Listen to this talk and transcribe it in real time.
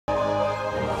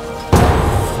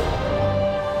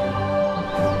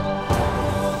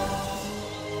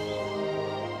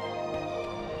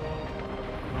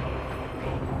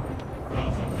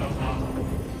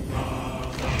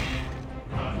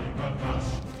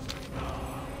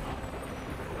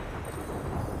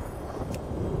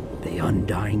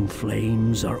undying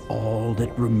flames are all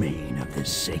that remain of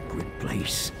this sacred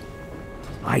place.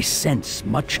 I sense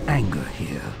much anger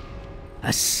here,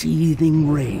 a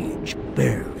seething rage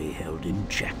barely held in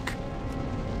check.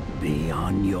 Be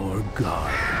on your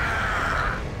guard.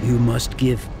 You must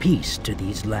give peace to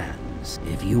these lands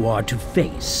if you are to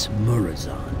face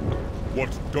Murazan.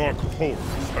 What dark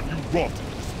horrors have you wrought in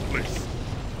this place?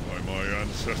 By my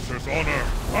ancestors' honor,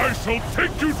 I shall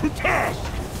take you to task!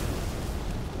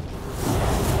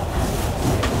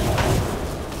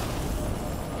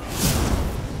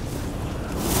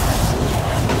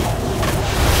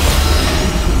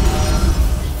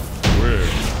 Where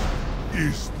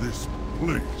is this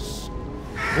place?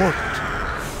 What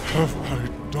have I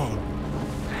done?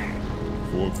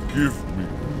 Forgive me,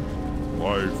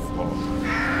 my father.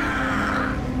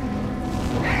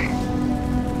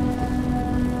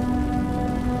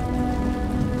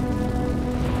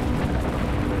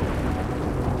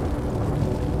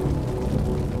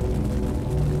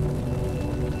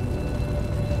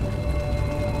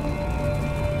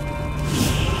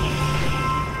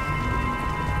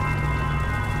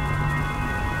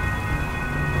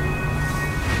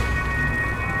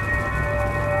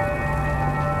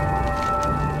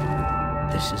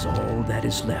 This is all that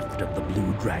is left of the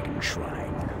Blue Dragon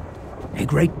Shrine. A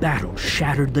great battle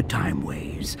shattered the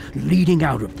timeways, leading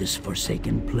out of this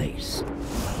forsaken place.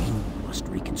 You must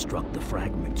reconstruct the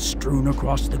fragments strewn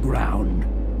across the ground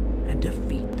and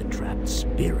defeat the trapped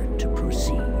spirit to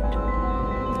proceed.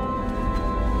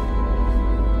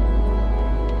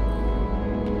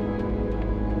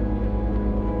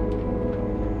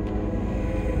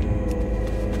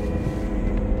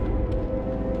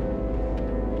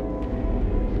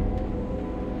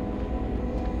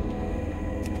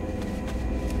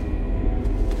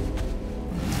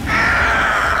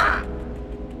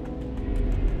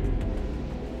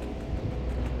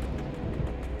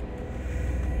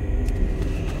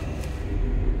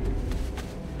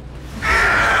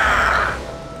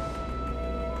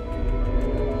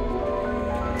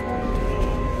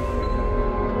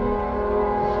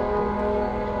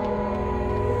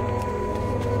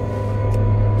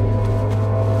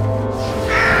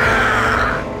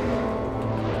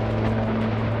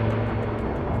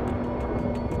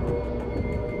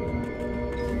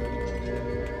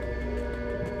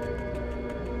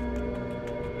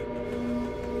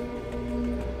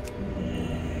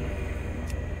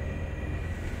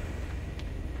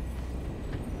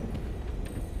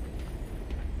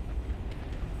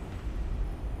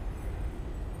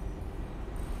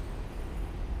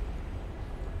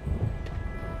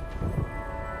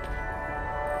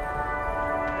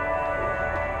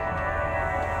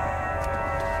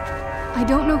 I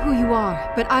don't know who you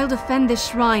are, but I'll defend this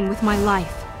shrine with my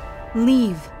life.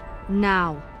 Leave,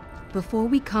 now, before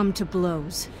we come to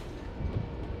blows.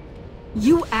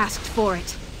 You asked for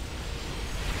it.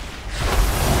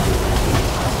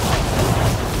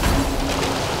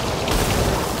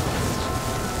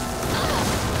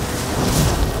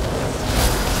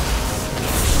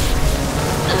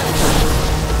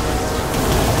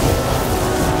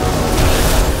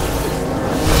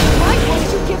 Why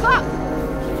won't you give up?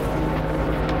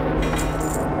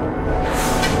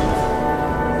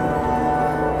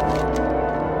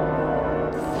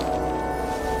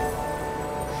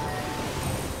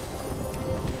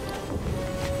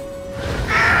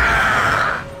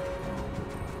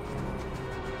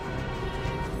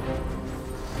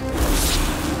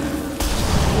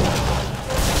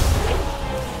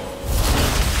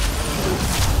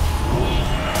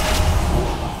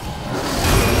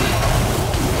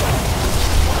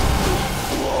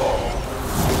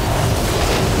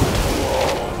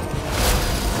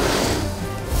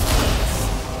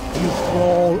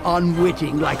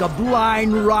 Unwitting like a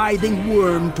blind, writhing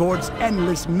worm towards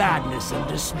endless madness and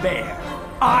despair.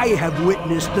 I have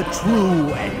witnessed the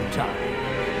true end time.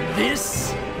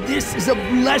 This is a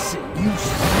blessing, you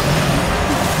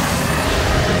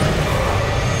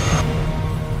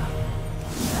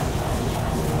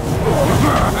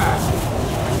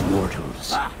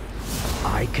mortals.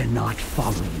 I cannot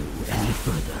follow you any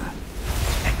further.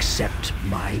 Accept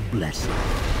my blessing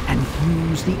and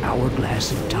use the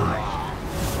hourglass of time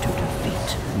to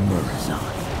defeat Murazan.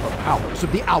 The powers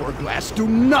of the hourglass do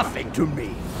nothing to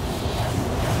me.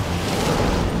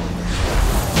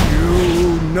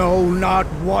 You know not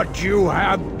what you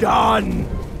have done.